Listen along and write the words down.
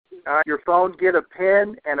your phone, get a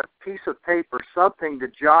pen and a piece of paper, something to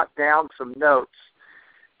jot down some notes.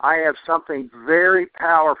 I have something very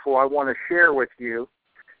powerful I want to share with you.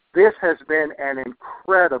 This has been an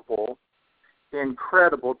incredible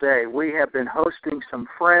day. We have been hosting some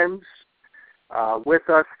friends with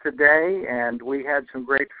us today, and we had some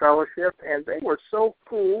great fellowship, and they were so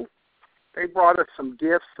cool. They brought us some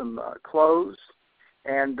gifts, some clothes,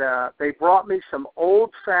 and they brought me some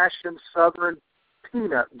old-fashioned Southern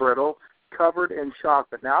peanut brittle covered in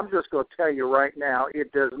chocolate. Now, I'm just going to tell you right now,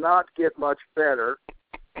 it does not get much better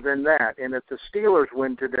than that. And if the Steelers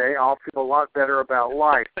win today, I'll feel a lot better about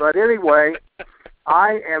life. But anyway,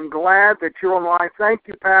 I am glad that you're online. Thank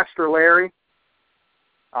you, Pastor Larry.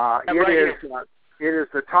 It is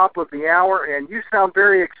the top of the hour, and you sound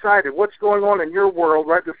very excited. What's going on in your world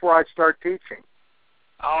right before I start teaching?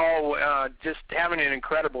 Just having an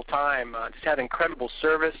incredible time. Just had incredible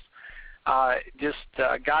service.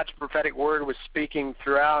 God's prophetic word was speaking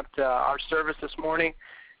throughout our service this morning,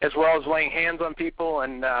 as well as laying hands on people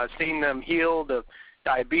and seeing them healed of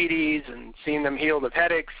diabetes and seeing them healed of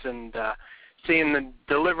headaches and seeing the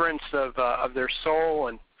deliverance of their soul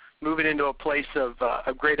and moving into a place of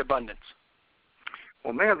great abundance.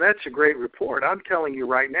 Well, man, that's a great report. I'm telling you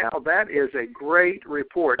right now, that is a great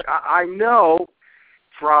report. I know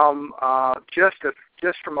from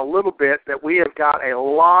just from a little bit that we have got a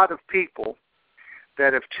lot of people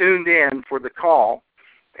that have tuned in for the call.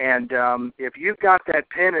 And if you've got that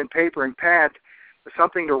pen and paper and pad,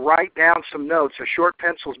 something to write down some notes, a short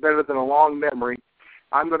pencil is better than a long memory.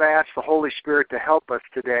 I'm going to ask the Holy Spirit to help us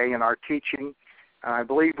today in our teaching. I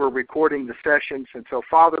believe we're recording the sessions. And so,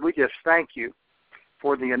 Father, we just thank you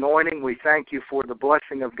for the anointing. We thank you for the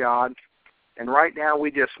blessing of God. And right now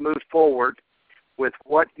we just move forward with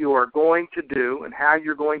what you are going to do and how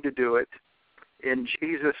you're going to do it. In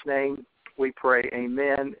Jesus' name we pray.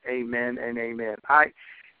 Amen, amen, and amen.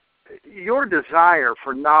 Your desire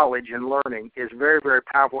for knowledge and learning is very, very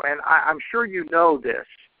powerful. And I'm sure you know this,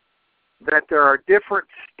 that there are different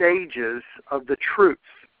stages of the truth.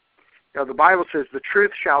 You know, the Bible says the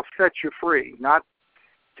truth shall set you free, not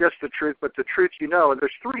just the truth, but the truth you know. And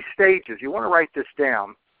there's 3 stages. You want to write this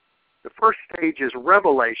down. The first stage is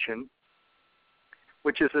revelation,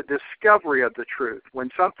 which is a discovery of the truth. When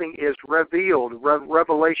something is revealed,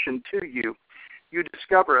 revelation to you, you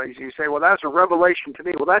discover it. You say, well, that's a revelation to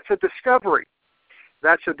me. Well, that's a discovery.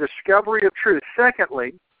 That's a discovery of truth.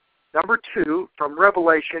 Secondly, number 2, from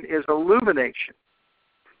revelation is illumination.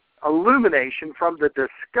 Illumination from the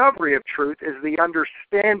discovery of truth is the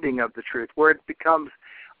understanding of the truth, where it becomes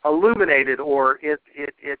illuminated, or it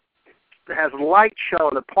has light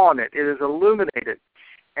shone upon it. It is illuminated,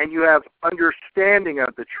 and you have understanding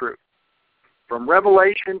of the truth. From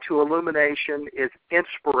revelation to illumination is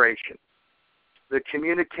inspiration, the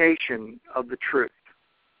communication of the truth.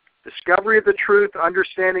 Discovery of the truth,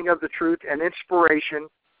 understanding of the truth, and inspiration,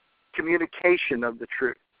 communication of the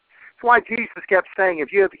truth. That's why Jesus kept saying,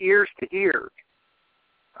 if you have ears to hear,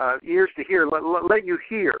 let you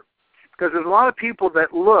hear. Because there's a lot of people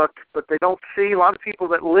that look, but they don't see. A lot of people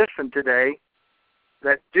that listen today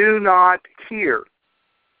that do not hear.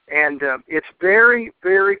 And it's very,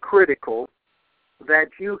 very critical that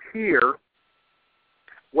you hear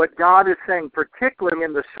what God is saying, particularly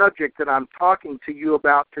in the subject that I'm talking to you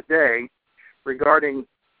about today regarding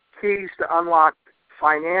keys to unlock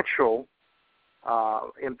financial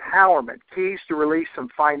empowerment, keys to release some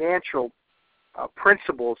financial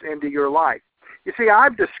principles into your life. You see,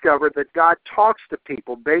 I've discovered that God talks to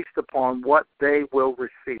people based upon what they will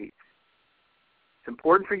receive. It's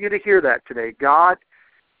important for you to hear that today. God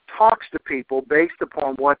talks to people based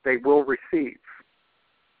upon what they will receive.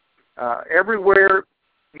 Everywhere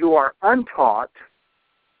you are untaught,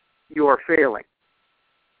 you are failing.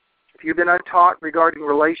 If you've been untaught regarding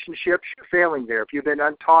relationships, you're failing there. If you've been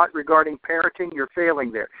untaught regarding parenting, you're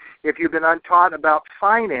failing there. If you've been untaught about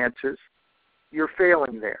finances, you're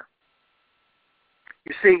failing there.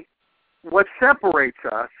 You see, what separates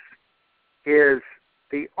us is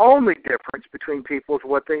the only difference between people is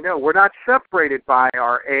what they know. We're not separated by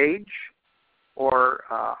our age or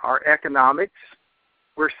our economics.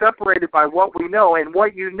 We're separated by what we know, and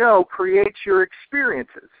what you know creates your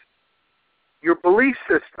experiences, your belief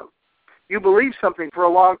system. You believe something for a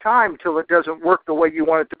long time until it doesn't work the way you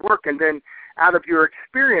want it to work, and then out of your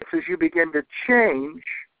experiences you begin to change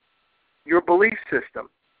your belief system.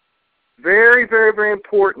 Very, very, very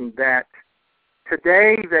important that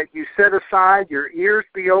today that you set aside, your ears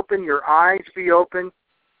be open, your eyes be open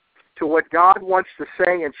to what God wants to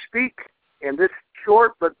say and speak in this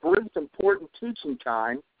short but brief, important teaching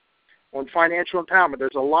time on financial empowerment.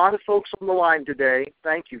 There's a lot of folks on the line today.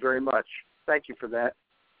 Thank you very much. Thank you for that.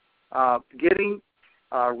 Getting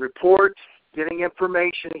reports, getting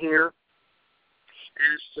information here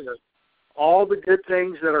as to all the good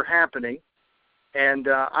things that are happening. And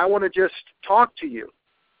I want to just talk to you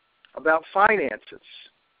about finances,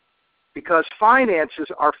 because finances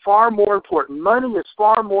are far more important. Money is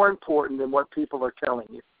far more important than what people are telling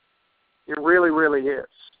you. It really, really is.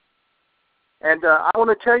 And I want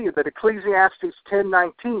to tell you that Ecclesiastes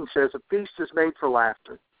 10:19 says, a feast is made for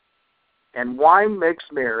laughter, and wine makes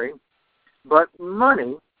merry, but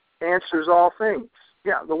money answers all things.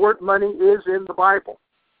 Yeah, the word money is in the Bible.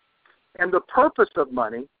 And the purpose of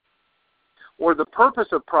money, or the purpose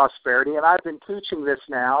of prosperity, and I've been teaching this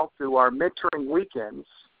now through our mentoring weekends,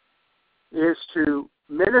 is to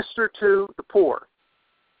minister to the poor.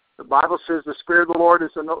 The Bible says the Spirit of the Lord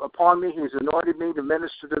is upon me. He's anointed me to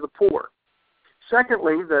minister to the poor.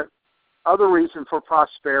 Secondly, the other reason for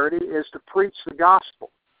prosperity is to preach the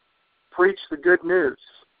gospel, preach the good news.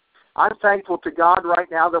 I'm thankful to God right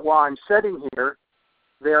now that while I'm sitting here,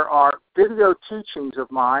 there are video teachings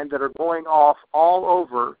of mine that are going off all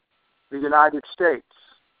over the United States.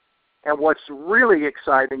 And what's really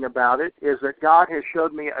exciting about it is that God has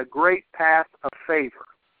showed me a great path of favor.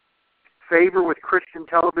 Favor with Christian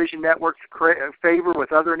television networks, favor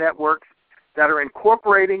with other networks that are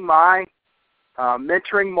incorporating my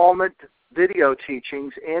mentoring moment video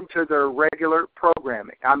teachings into their regular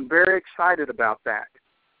programming. I'm very excited about that,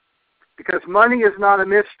 because money is not a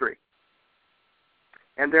mystery.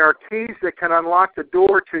 And there are keys that can unlock the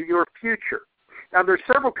door to your future. Now, there's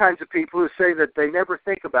several kinds of people who say that they never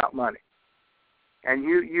think about money. And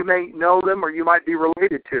you may know them, or you might be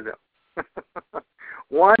related to them.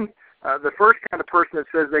 One, the first kind of person that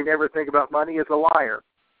says they never think about money is a liar.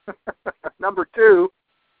 Number two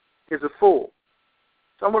is a fool.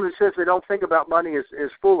 Someone who says they don't think about money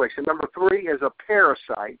is foolish. And number three is a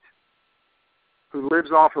parasite who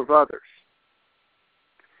lives off of others.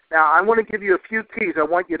 Now, I want to give you a few keys. I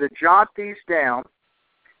want you to jot these down,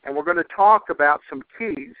 and we're going to talk about some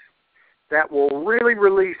keys that will really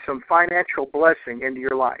release some financial blessing into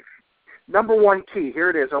your life. Number one key, here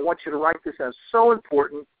it is. I want you to write this down. It's so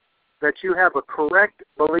important that you have a correct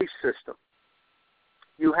belief system.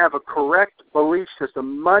 You have a correct belief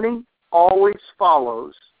system. Money always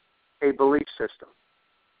follows a belief system.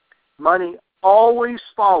 Money always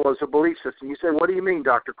follows a belief system. You say, what do you mean,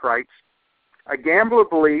 Dr. Kreitz? A gambler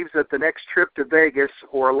believes that the next trip to Vegas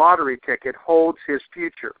or a lottery ticket holds his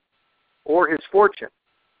future or his fortune.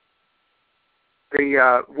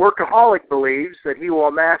 The workaholic believes that he will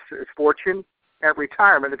amass his fortune at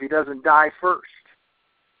retirement if he doesn't die first.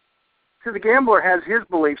 So the gambler has his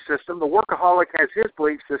belief system. The workaholic has his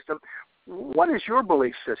belief system. What is your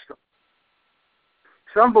belief system?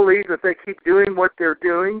 Some believe that they keep doing what they're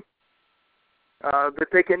doing, that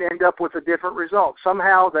they can end up with a different result.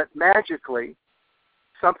 Somehow that magically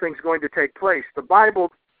something's going to take place. The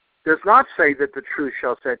Bible does not say that the truth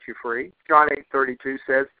shall set you free. John 8:32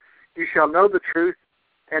 says, you shall know the truth,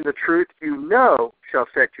 and the truth you know shall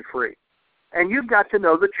set you free. And you've got to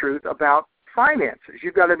know the truth about finances.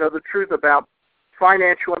 You've got to know the truth about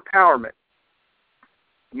financial empowerment.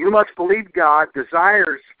 You must believe God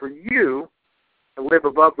desires for you to live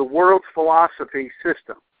above the world's philosophy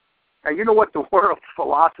system. Now, you know what the world's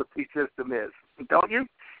philosophy system is, don't you?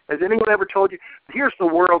 Has anyone ever told you, here's the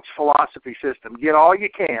world's philosophy system. Get all you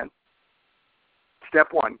can. Step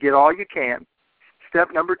one, get all you can. Step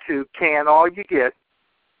number two, can all you get.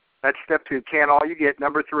 That's step two, can all you get.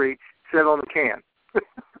 Number three, sit on the can.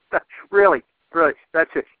 Really, that's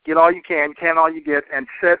it. Get all you can all you get, and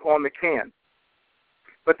sit on the can.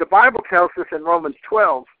 But the Bible tells us in Romans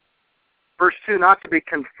 12, verse 2, not to be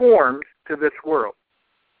conformed to this world.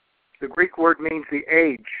 The Greek word means the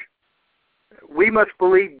age. We must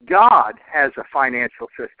believe God has a financial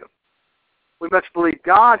system. We must believe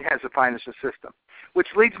God has a financial system, which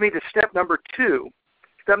leads me to step number two.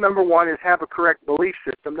 Step number one is have a correct belief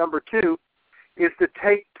system. Number two is to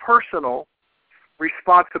take personal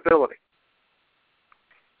responsibility.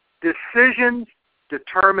 Decisions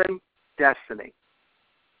determine destiny.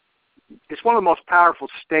 It's one of the most powerful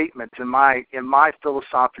statements in my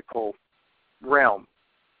philosophical realm.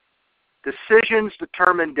 Decisions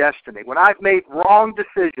determine destiny. When I've made wrong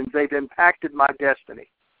decisions, they've impacted my destiny.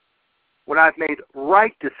 When I've made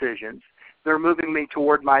right decisions, they're moving me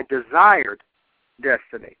toward my desired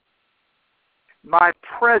destiny. My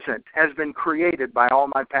present has been created by all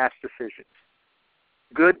my past decisions.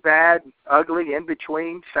 Good, bad, ugly, in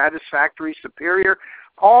between, satisfactory, superior.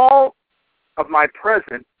 All of my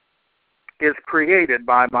present is created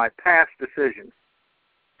by my past decisions.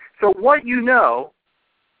 So what you know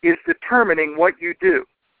is determining what you do.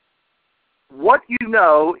 What you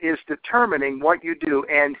know is determining what you do,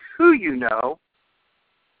 and who you know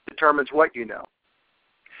determines what you know.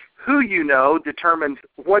 Who you know determines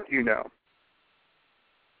what you know.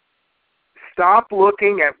 Stop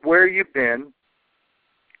looking at where you've been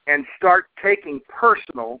and start taking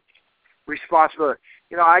personal responsibility.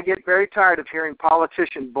 You know, I get very tired of hearing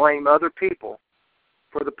politicians blame other people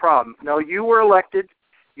for the problem. No, you were elected.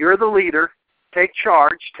 You're the leader. Take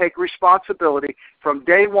charge. Take responsibility. From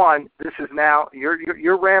day one, this is now,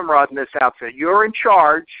 you're ramrod in this outfit. You're in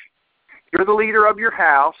charge. You're the leader of your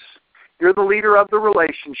house. You're the leader of the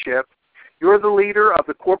relationship. You're the leader of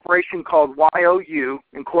the corporation called YOU,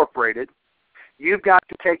 Incorporated. You've got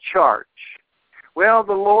to take charge. Well,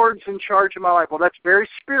 the Lord's in charge of my life. Well, that's very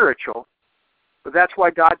spiritual, but that's why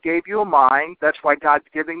God gave you a mind. That's why God's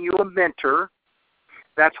giving you a mentor.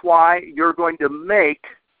 That's why you're going to make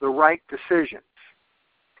the right decisions.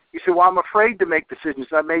 You say, well, I'm afraid to make decisions.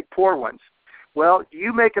 I made poor ones. Well,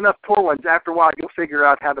 you make enough poor ones, after a while you'll figure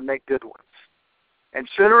out how to make good ones. And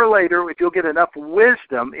sooner or later, if you'll get enough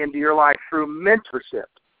wisdom into your life through mentorship.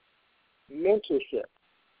 Mentorship.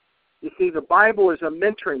 You see, the Bible is a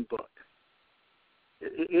mentoring book.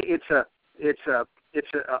 It's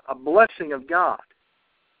a blessing of God,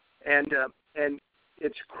 and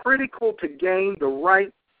it's critical to gain the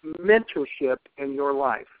right mentorship in your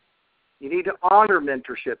life. You need to honor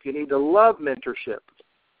mentorship. You need to love mentorship.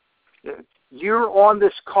 You're on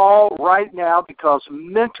this call right now because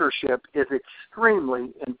mentorship is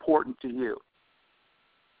extremely important to you.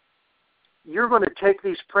 You're going to take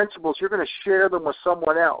these principles, you're going to share them with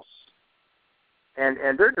someone else. And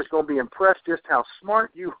they're just going to be impressed just how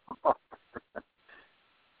smart you are.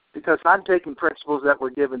 Because I'm taking principles that were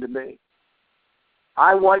given to me.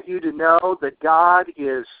 I want you to know that God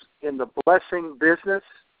is in the blessing business.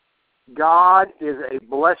 God is a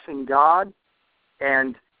blessing God.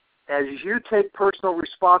 And as you take personal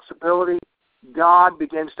responsibility, God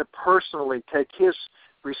begins to personally take His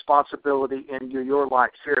responsibility into your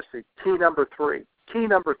life. Seriously, key number three.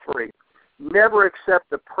 Never accept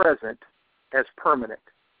the present as permanent.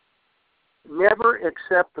 Never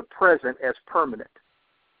accept the present as permanent.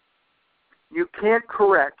 You can't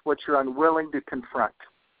correct what you're unwilling to confront.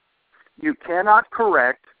 You cannot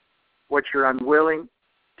correct what you're unwilling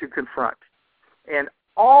to confront. And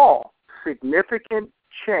all significant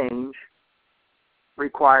change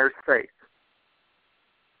requires faith.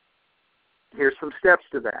 Here's some steps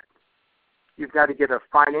to that. You've got to get a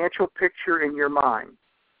financial picture in your mind.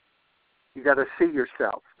 You've got to see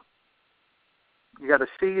yourself. You got to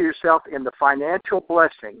see yourself in the financial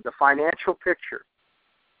blessing, the financial picture.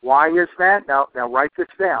 Why is that? Now write this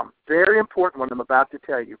down. Very important what I'm about to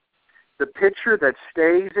tell you. The picture that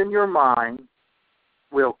stays in your mind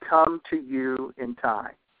will come to you in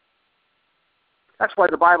time. That's why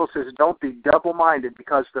the Bible says don't be double-minded,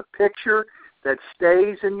 because the picture that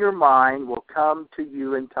stays in your mind will come to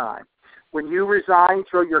you in time. When you resign,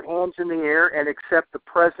 throw your hands in the air and accept the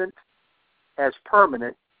present as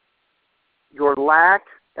permanent, your lack,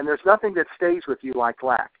 and there's nothing that stays with you like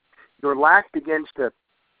lack. Your lack begins to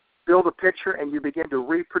build a picture, and you begin to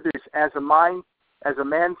reproduce. As a man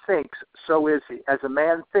thinks, so is he. As a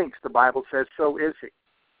man thinks, the Bible says, so is he.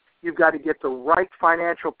 You've got to get the right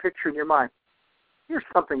financial picture in your mind. Here's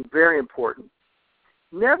something very important.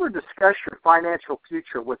 Never discuss your financial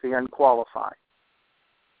future with the unqualified.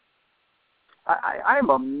 I'm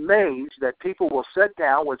amazed that people will sit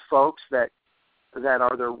down with folks that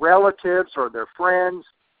are their relatives or their friends,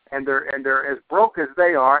 and they're as broke as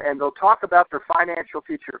they are, and they'll talk about their financial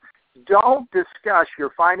future. Don't discuss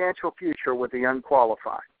your financial future with the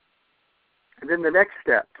unqualified. And then the next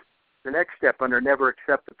step under never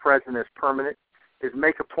accept the present as permanent, is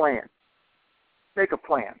make a plan. Make a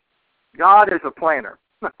plan. God is a planner.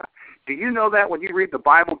 Do you know that when you read the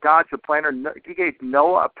Bible, God's a planner? He gave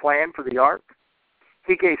Noah a plan for the ark.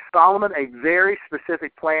 He gave Solomon a very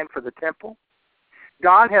specific plan for the temple.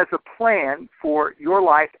 God has a plan for your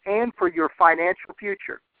life and for your financial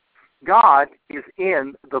future. God is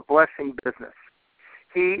in the blessing business.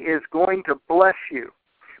 He is going to bless you.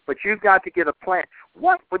 But you've got to get a plan.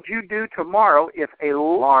 What would you do tomorrow if a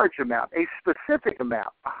large amount, a specific amount,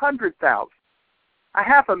 100,000,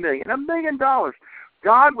 $500,000, $1 million,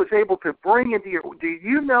 God was able to bring into your, do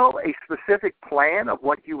you know a specific plan of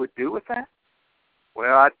what you would do with that?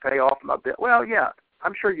 Well, I'd pay off my bill. Well, yeah,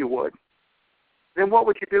 I'm sure you would. Then what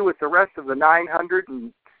would you do with the rest of the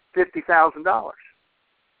 $950,000?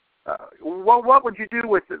 What would you do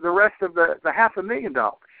with the rest of the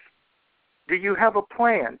 $500,000? Do you have a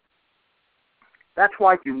plan? That's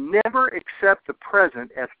why you never accept the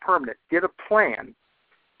present as permanent. Get a plan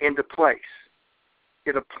into place.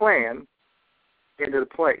 Get a plan into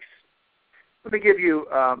place. Let me give you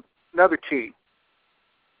another key.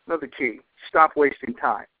 Another key. Stop wasting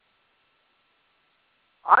time.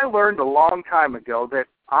 I learned a long time ago that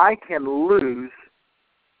I can lose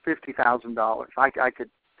 $50,000.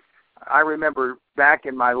 I remember back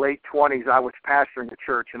in my late 20s, I was pastoring a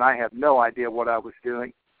church, and I had no idea what I was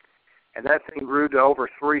doing. And that thing grew to over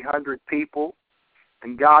 300 people,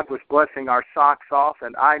 and God was blessing our socks off,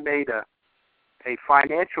 and I made a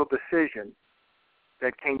financial decision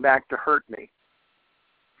that came back to hurt me.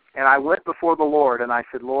 And I went before the Lord, and I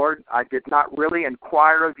said, Lord, I did not really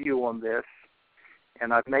inquire of you on this,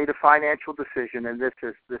 and I've made a financial decision, and this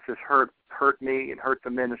has hurt me and hurt the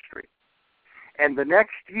ministry. And the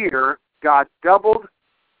next year, God doubled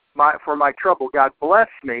for my trouble. God blessed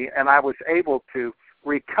me, and I was able to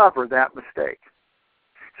recover that mistake.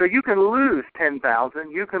 So you can lose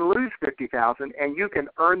 $10,000, you can lose $50,000, and you can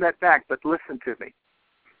earn that back. But listen to me.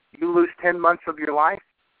 You lose 10 months of your life,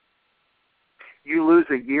 you lose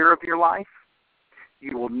a year of your life,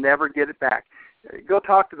 you will never get it back. Go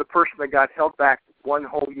talk to the person that got held back one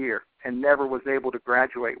whole year and never was able to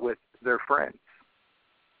graduate with their friends.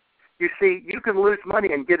 You see, you can lose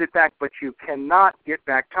money and get it back, but you cannot get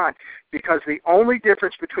back time, because the only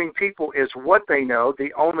difference between people is what they know.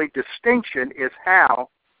 The only distinction is how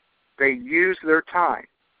they use their time.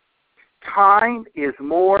 Time is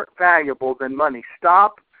more valuable than money.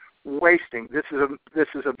 Stop wasting. This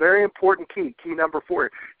is a very important key. Key number 4.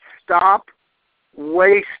 Stop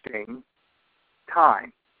wasting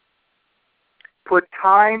time. Put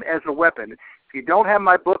time as a weapon. If you don't have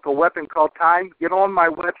my book, A Weapon Called Time, get on my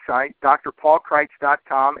website,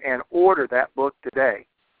 drpaulkreitz.com, and order that book today.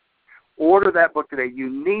 Order that book today. You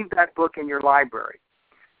need that book in your library.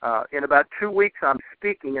 In about 2 weeks, I'm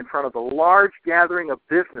speaking in front of a large gathering of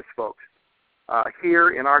business folks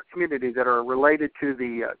here in our community that are related to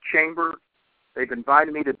the chamber. They've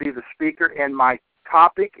invited me to be the speaker, and my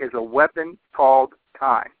topic is a weapon called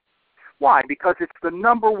time. Why? Because it's the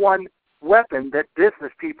number one weapon that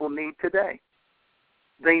business people need today.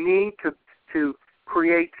 They need to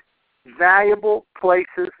create valuable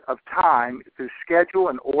places of time through schedule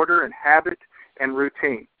and order and habit and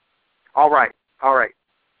routine. All right.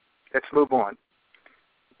 Let's move on.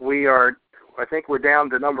 I think we're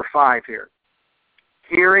down to number 5 here.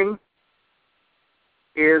 Hearing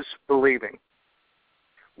is believing.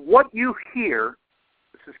 What you hear,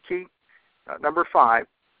 this is key, number 5,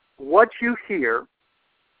 what you hear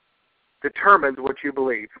determines what you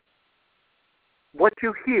believe. What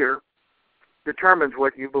you hear determines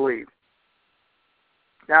what you believe.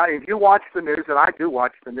 Now, if you watch the news, and I do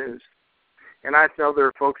watch the news, and I know there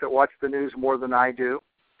are folks that watch the news more than I do,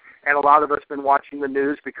 and a lot of us have been watching the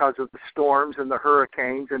news because of the storms and the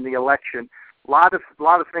hurricanes and the election. A lot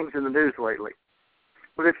of things in the news lately.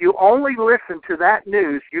 But if you only listen to that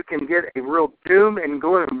news, you can get a real doom and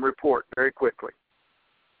gloom report very quickly.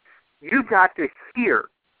 You've got to hear.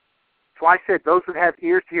 So I said those that have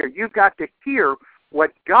ears to hear. You've got to hear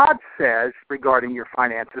what God says regarding your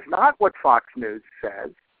finances, not what Fox News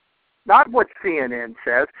says, not what CNN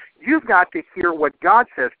says. You've got to hear what God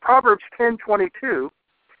says. Proverbs 10:22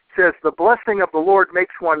 says, "The blessing of the Lord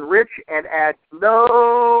makes one rich and adds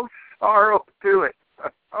no sorrow to it."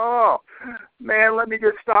 Oh, man, let me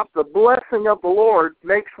just stop. The blessing of the Lord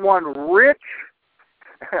makes one rich.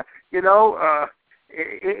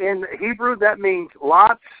 In Hebrew, that means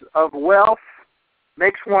lots of wealth,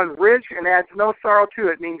 makes one rich, and adds no sorrow to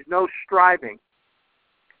it. It means no striving,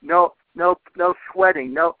 no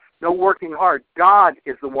sweating, no working hard. God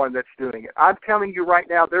is the one that's doing it. I'm telling you right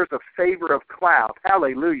now, there's a favor of cloud,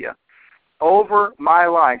 hallelujah, over my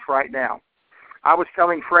life right now. I was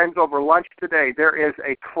telling friends over lunch today, there is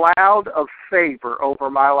a cloud of favor over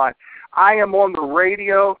my life. I am on the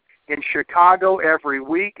radio in Chicago every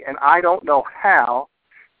week, and I don't know how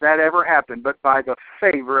that ever happened, but by the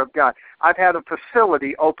favor of God. I've had a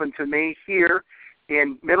facility open to me here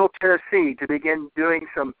in Middle Tennessee to begin doing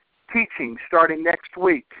some teaching starting next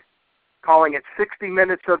week, calling it 60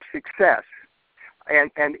 Minutes of Success. And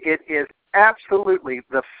it is absolutely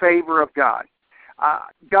the favor of God.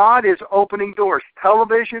 God is opening doors,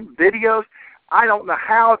 television, videos. I don't know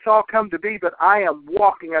how it's all come to be, but I am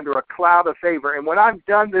walking under a cloud of favor. And when I'm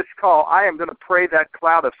done this call, I am going to pray that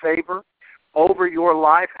cloud of favor over your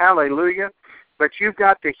life. Hallelujah. But you've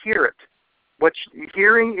got to hear it. What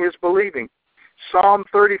hearing is believing. Psalm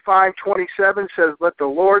 35:27 says, "Let the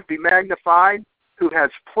Lord be magnified, who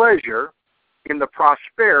has pleasure in the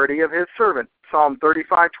prosperity of his servant." Psalm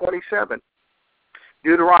 35:27.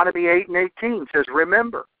 Deuteronomy 8 and 18 says,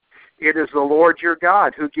 remember, it is the Lord your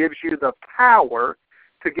God who gives you the power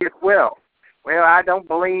to get wealth. Well, I don't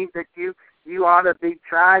believe that you ought to be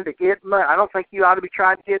trying to get money. I don't think you ought to be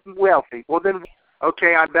trying to get wealthy. Well, then,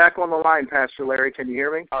 okay, I'm back on the line, Pastor Larry. Can you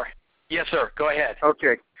hear me? All right. Yes, sir. Go ahead.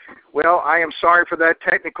 Okay. Well, I am sorry for that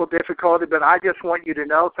technical difficulty, but I just want you to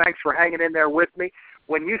know, thanks for hanging in there with me.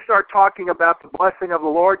 When you start talking about the blessing of the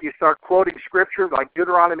Lord, you start quoting scripture like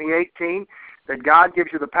Deuteronomy 18, that God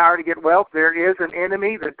gives you the power to get wealth. There is an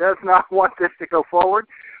enemy that does not want this to go forward.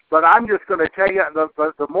 But I'm just going to tell you,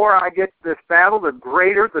 the more I get this battle, the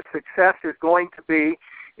greater the success is going to be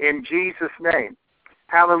in Jesus' name.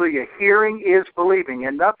 Hallelujah. Hearing is believing,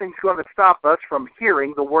 and nothing's going to stop us from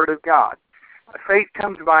hearing the Word of God. Faith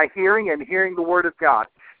comes by hearing, and hearing the Word of God.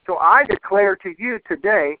 So I declare to you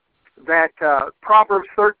today that Proverbs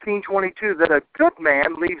 13:22, that a good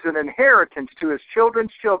man leaves an inheritance to his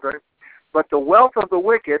children's children, but the wealth of the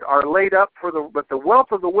wicked is laid up for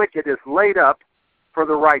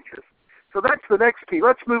the righteous. So that's the next key.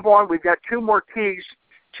 Let's move on. We've got two more keys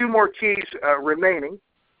remaining.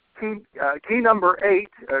 Key number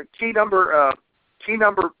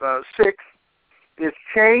 6 is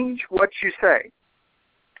change what you say.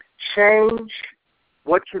 Change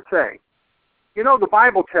what you say. You know, the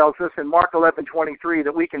Bible tells us in Mark 11:23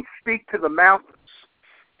 that we can speak to the mountains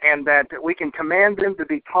and that we can command them to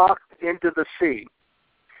be tossed into the sea.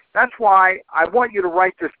 That's why I want you to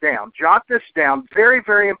write this down. Jot this down. Very,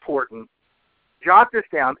 very important. Jot this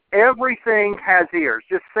down. Everything has ears.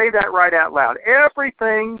 Just say that right out loud.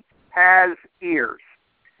 Everything has ears.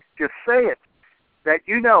 Just say it. That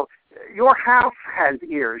you know, your house has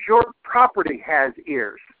ears. Your property has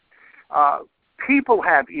ears. People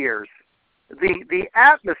have ears. The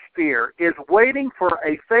atmosphere is waiting for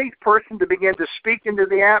a faith person to begin to speak into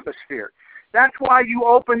the atmosphere. That's why you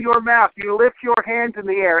open your mouth, you lift your hands in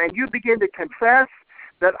the air, and you begin to confess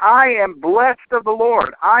that I am blessed of the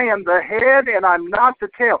Lord. I am the head and I'm not the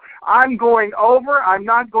tail. I'm going over, I'm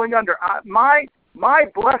not going under. My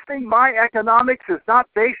blessing, my economics is not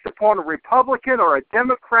based upon a Republican or a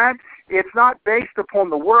Democrat. It's not based upon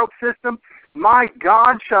the world system. My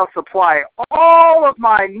God shall supply all of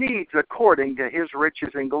my needs according to his riches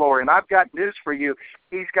and glory. And I've got news for you.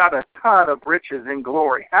 He's got a ton of riches and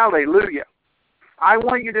glory. Hallelujah. I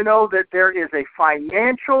want you to know that there is a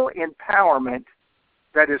financial empowerment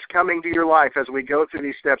that is coming to your life as we go through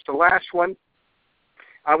these steps. The last one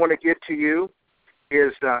I want to give to you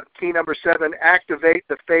is key number 7, activate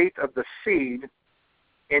the faith of the seed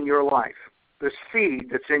in your life. The seed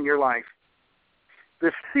that's in your life.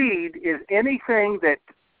 The seed is anything that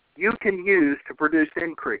you can use to produce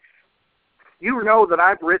increase. You know that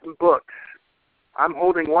I've written books. I'm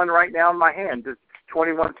holding one right now in my hand.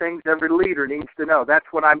 21 Things Every Leader Needs to Know. That's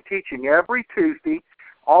what I'm teaching every Tuesday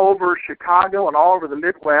all over Chicago and all over the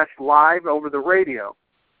Midwest, live over the radio.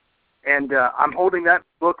 And I'm holding that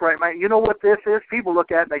book right now. You know what this is? People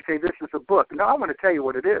look at it and they say, this is a book. No, I'm going to tell you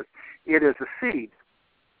what it is. It is a seed.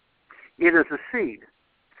 It is a seed.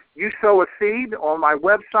 You sow a seed on my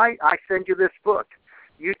website, I send you this book.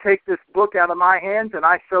 You take this book out of my hands, and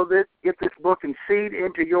I get this book and seed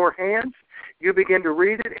into your hands. You begin to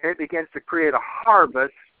read it, and it begins to create a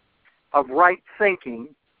harvest of right thinking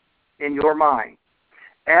in your mind.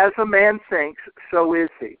 As a man thinks, so is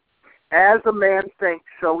he. As a man thinks,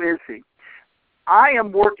 so is he. I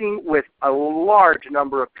am working with a large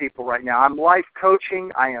number of people right now. I'm life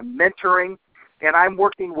coaching, I am mentoring, and I'm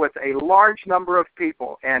working with a large number of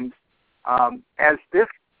people. And as this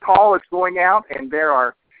call is going out, and there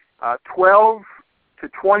are 12 to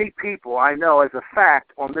 20 people I know as a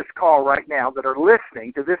fact on this call right now that are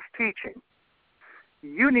listening to this teaching,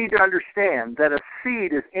 you need to understand that a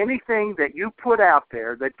seed is anything that you put out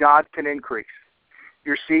there that God can increase.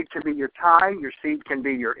 Your seed can be your time, your seed can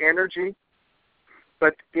be your energy,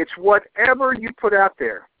 but it's whatever you put out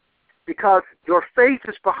there, because your faith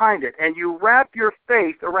is behind it, and you wrap your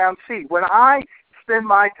faith around seed. When I spend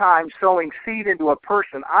my time sowing seed into a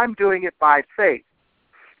person, I'm doing it by faith,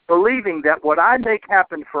 believing that what I make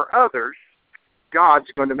happen for others,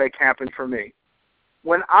 God's going to make happen for me.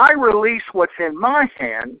 When I release what's in my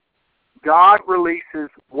hand, God releases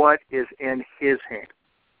what is in his hand.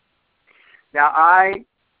 Now, I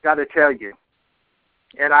got to tell you,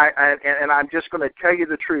 and I'm just going to tell you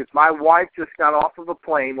the truth. My wife just got off of a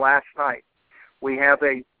plane last night. We have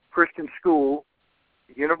a Christian school,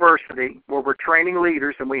 university, where we're training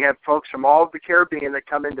leaders, and we have folks from all of the Caribbean that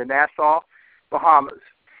come into Nassau, Bahamas.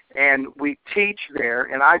 And we teach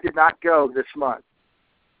there, and I did not go this month.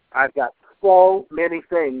 I've got so many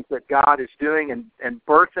things that God is doing and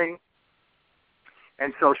birthing.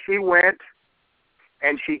 And so she went,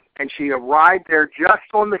 and she arrived there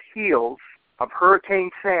just on the heels of Hurricane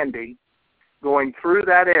Sandy going through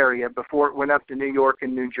that area before it went up to New York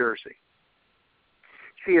and New Jersey.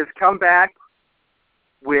 She has come back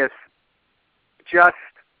with just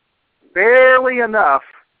barely enough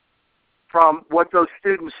from what those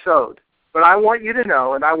students sowed. But I want you to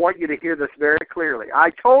know, and I want you to hear this very clearly.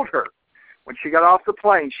 I told her when she got off the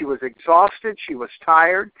plane, she was exhausted, she was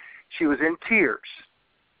tired, she was in tears.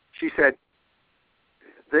 She said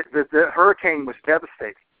the hurricane was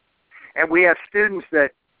devastating. And we have students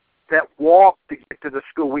that walk to get to the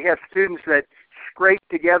school. We have students that scrape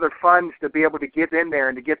together funds to be able to get in there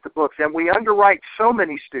and to get the books. And we underwrite so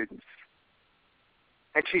many students.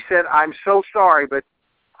 And she said, I'm so sorry, but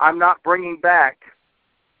I'm not bringing back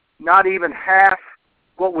not even half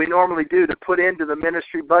what we normally do to put into the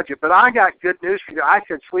ministry budget. But I got good news for you. I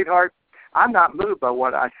said, sweetheart, I'm not moved by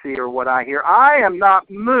what I see or what I hear. I am not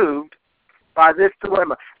moved by this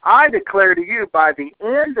dilemma. I declare to you, by the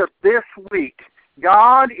end of this week,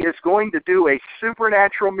 God is going to do a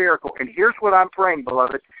supernatural miracle. And here's what I'm praying,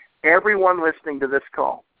 beloved, everyone listening to this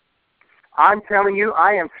call. I'm telling you,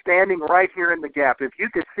 I am standing right here in the gap. If you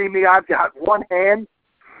could see me, I've got one hand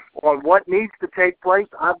on what needs to take place.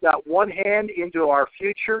 I've got one hand into our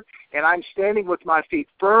future, and I'm standing with my feet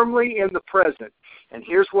firmly in the present. And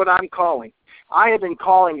here's what I'm calling. I have been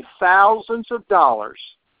calling thousands of dollars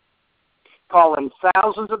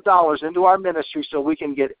into our ministry so we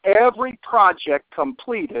can get every project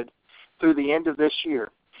completed through the end of this year.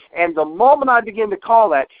 And the moment I begin to call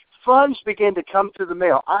that, funds begin to come through the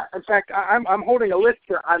mail. In fact, I'm holding a list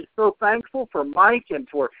here. I'm so thankful for Mike and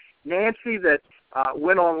for Nancy that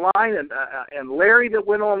went online, and Larry that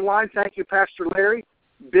went online. Thank you, Pastor Larry.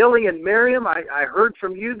 Billy and Miriam, I heard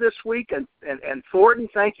from you this week, and Thornton,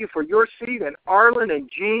 thank you for your seed, and Arlen and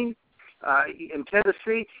Jean in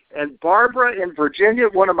Tennessee, and Barbara in Virginia,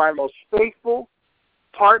 one of my most faithful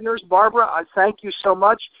partners. Barbara, I thank you so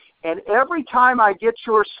much. And every time I get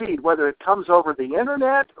your seed, whether it comes over the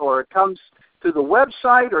internet or it comes through the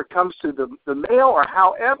website or it comes through the mail or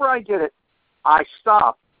however I get it, I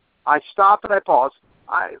stop. I stop and I pause.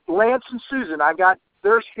 Lance and Susan, I got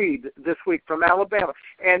their seed this week from Alabama,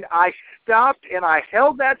 and I stopped and I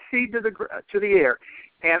held that seed to the air,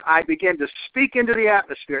 and I began to speak into the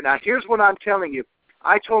atmosphere. Now, here's what I'm telling you.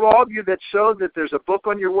 I told all of you that sowed that there's a book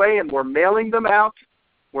on your way, and we're mailing them out.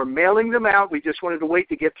 We're mailing them out. We just wanted to wait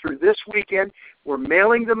to get through this weekend. We're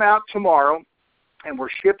mailing them out tomorrow, and we're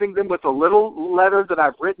shipping them with a little letter that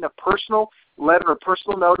I've written, a personal letter, a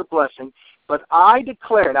personal note of blessing. But I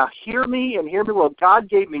declare, now hear me and hear me well, God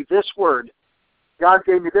gave me this word. God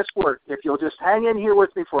gave me this word. If you'll just hang in here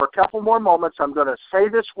with me for a couple more moments, I'm going to say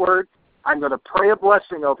this word. I'm going to pray a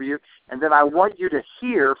blessing over you, and then I want you to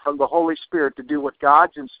hear from the Holy Spirit to do what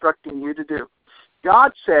God's instructing you to do.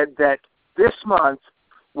 God said that this month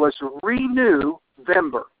was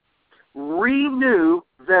Renew-vember.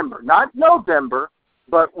 Renew-vember. Not November,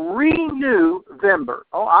 but Renew-vember.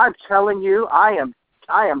 Oh, I'm telling you, I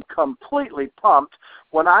am completely pumped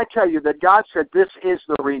when I tell you that God said this is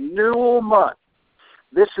the renewal month.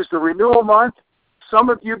 This is the renewal month. Some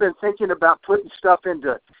of you have been thinking about putting stuff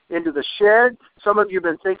into the shed. Some of you have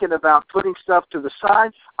been thinking about putting stuff to the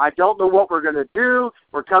side. I don't know what we're going to do.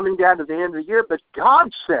 We're coming down to the end of the year. But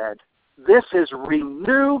God said this is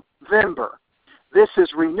Renew-vember. This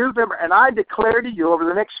is Renew-vember. And I declare to you over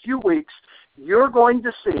the next few weeks, you're going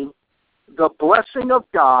to see the blessing of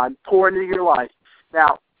God pour into your life.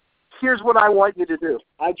 Now, here's what I want you to do.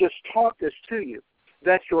 I just taught this to you,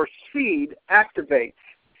 that your seed activates.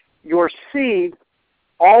 Your seed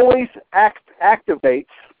always activates.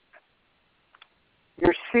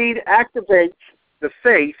 Your seed activates the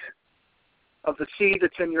faith of the seed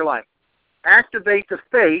that's in your life. Activate the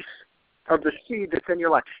faith of the seed that's in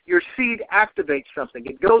your life. Your seed activates something.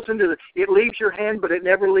 It goes into it leaves your hand, but it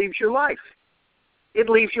never leaves your life. It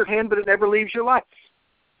leaves your hand, but it never leaves your life.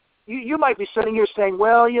 You might be sitting here saying,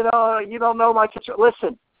 well, you don't know my situation.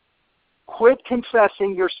 Listen, quit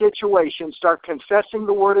confessing your situation. Start confessing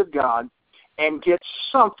the Word of God and get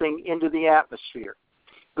something into the atmosphere.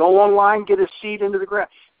 Go online, get a seed into the ground.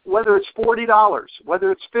 Whether it's $40,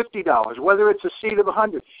 whether it's $50, whether it's a seed of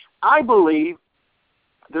 $100. I believe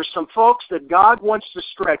there's some folks that God wants to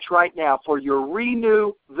stretch right now for your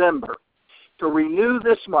Renew-vember, to renew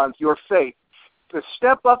this month your faith, to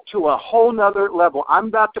step up to a whole nother level. I'm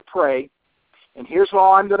about to pray, and here's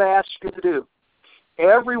all I'm going to ask you to do.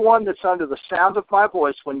 Everyone that's under the sound of my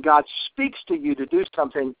voice, when God speaks to you to do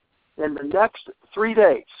something in the next 3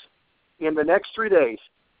 days,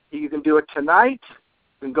 you can do it tonight.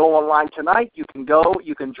 You can go online tonight. You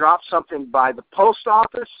can drop something by the post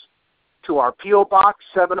office. to our P.O. Box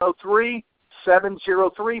 703-703,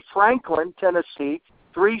 Franklin, Tennessee,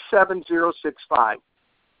 37065.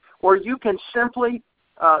 Or you can simply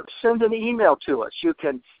send an email to us. You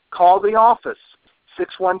can call the office,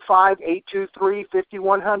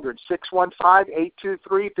 615-823-5100,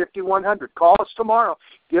 615-823-5100. Call us tomorrow.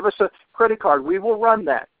 Give us a credit card. We will run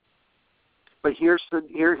that. But here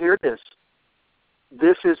it is.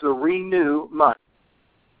 This is the Renew month.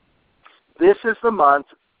 This is the month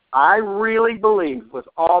I really believe with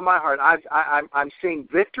all my heart. I'm seeing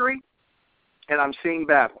victory and I'm seeing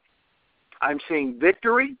battle. I'm seeing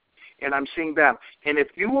victory and I'm seeing battle. And if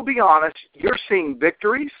you will be honest, you're seeing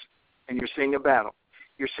victories and you're seeing a battle.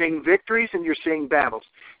 You're seeing victories and you're seeing battles.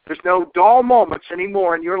 There's no dull moments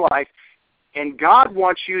anymore in your life, and God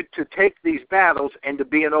wants you to take these battles and to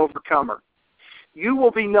be an overcomer. You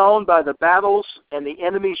will be known by the battles and the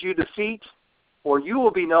enemies you defeat, or you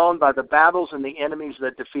will be known by the battles and the enemies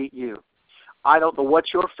that defeat you. I don't know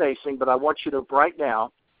what you're facing, but I want you to right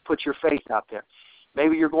now put your faith out there.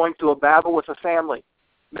 Maybe you're going through a battle with a family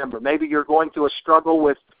member. Maybe you're going through a struggle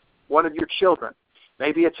with one of your children.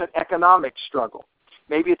 Maybe it's an economic struggle.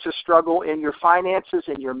 Maybe it's a struggle in your finances,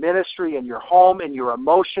 in your ministry, in your home, in your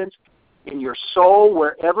emotions, in your soul,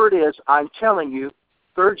 wherever it is. I'm telling you,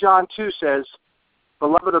 3 John 2 says,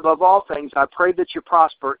 Beloved, above all things, I pray that you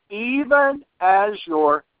prosper, even as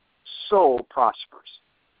your soul prospers.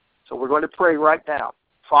 So we're going to pray right now.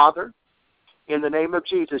 Father, in the name of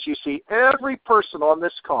Jesus, you see every person on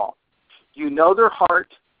this call. You know their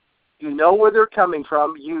heart. You know where they're coming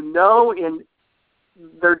from. You know in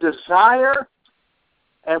their desire.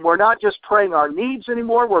 And we're not just praying our needs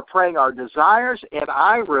anymore. We're praying our desires. And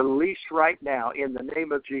I release right now, in the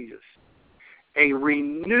name of Jesus, a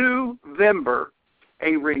Renew-vember,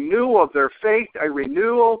 a renewal of their faith, a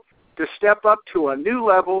renewal to step up to a new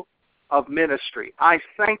level of ministry. I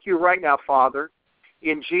thank you right now, Father,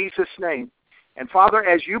 in Jesus' name. And Father,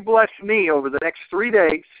 as you bless me over the next 3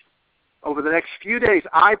 days, over the next few days,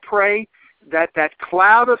 I pray that that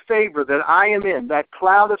cloud of favor that I am in, that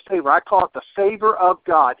cloud of favor, I call it the favor of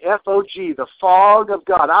God, F-O-G, the fog of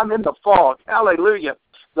God. I'm in the fog. Hallelujah.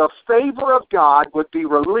 The favor of God would be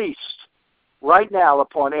released right now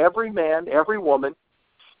upon every man, every woman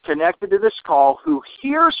connected to this call who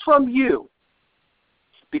hears from you,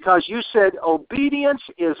 because you said obedience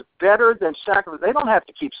is better than sacrifice. They don't have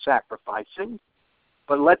to keep sacrificing,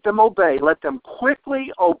 but let them obey. Let them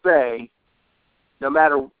quickly obey, no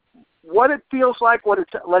matter what it feels like.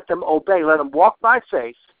 Let them obey. Let them walk by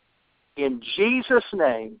faith. In Jesus'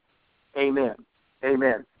 name, amen.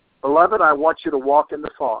 Amen. Beloved, I want you to walk in the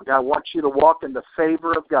fog. I want you to walk in the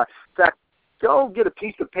favor of God. In fact, go get a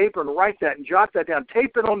piece of paper and write that and jot that down.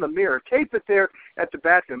 Tape it on the mirror. Tape it there at the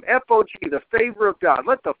bathroom. F-O-G, the favor of God.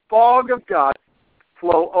 Let the fog of God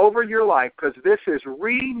flow over your life, because this is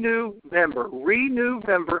Renew-vember.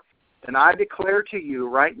 Renew-vember, and I declare to you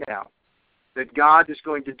right now that God is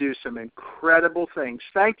going to do some incredible things.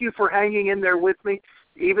 Thank you for hanging in there with me,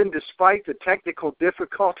 even despite the technical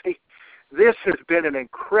difficulty. This has been an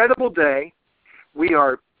incredible day. We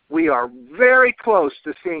are very close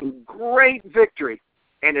to seeing great victory,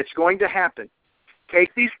 and it's going to happen.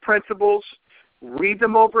 Take these principles, read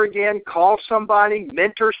them over again, call somebody,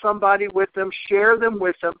 mentor somebody with them, share them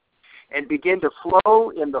with them, and begin to flow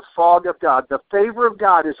in the fog of God. The favor of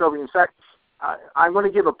God is over you. In fact, I'm going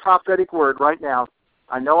to give a prophetic word right now.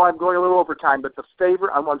 I know I'm going a little over time, but the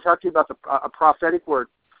favor, I want to talk to you about a prophetic word.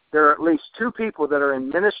 There are at least 2 people that are in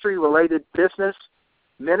ministry-related business,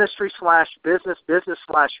 ministry/business,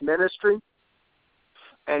 business/ministry,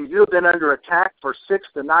 and you have been under attack for 6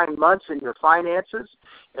 to 9 months in your finances.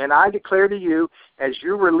 And I declare to you, as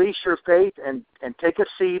you release your faith and take a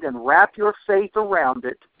seed and wrap your faith around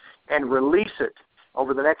it and release it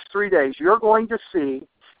over the next 3 days, you're going to see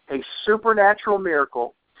a supernatural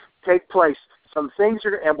miracle take place. Some things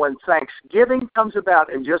and when Thanksgiving comes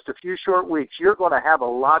about in just a few short weeks, you're going to have a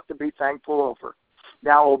lot to be thankful over.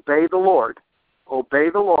 Now obey the Lord. Obey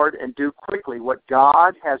the Lord and do quickly what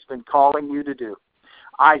God has been calling you to do.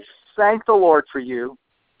 I thank the Lord for you.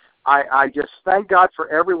 I just thank God for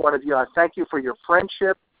every one of you. I thank you for your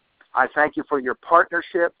friendship. I thank you for your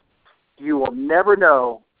partnership. You will never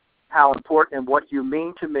know how important and what you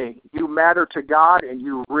mean to me. You matter to God, and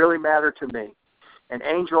you really matter to me. And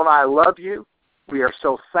Angel and I love you. We are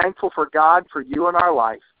so thankful for God, for you in our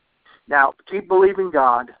life. Now, keep believing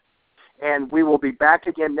God, and we will be back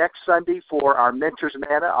again next Sunday for our Mentors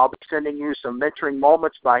Manna. I'll be sending you some mentoring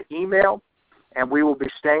moments by email, and we will be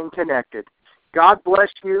staying connected. God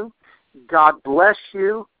bless you. God bless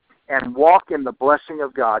you, and walk in the blessing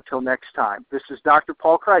of God. Till next time. This is Dr.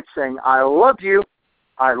 Paul Kreitz saying, I love you.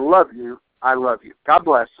 I love you. I love you. God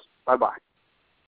bless. Bye-bye.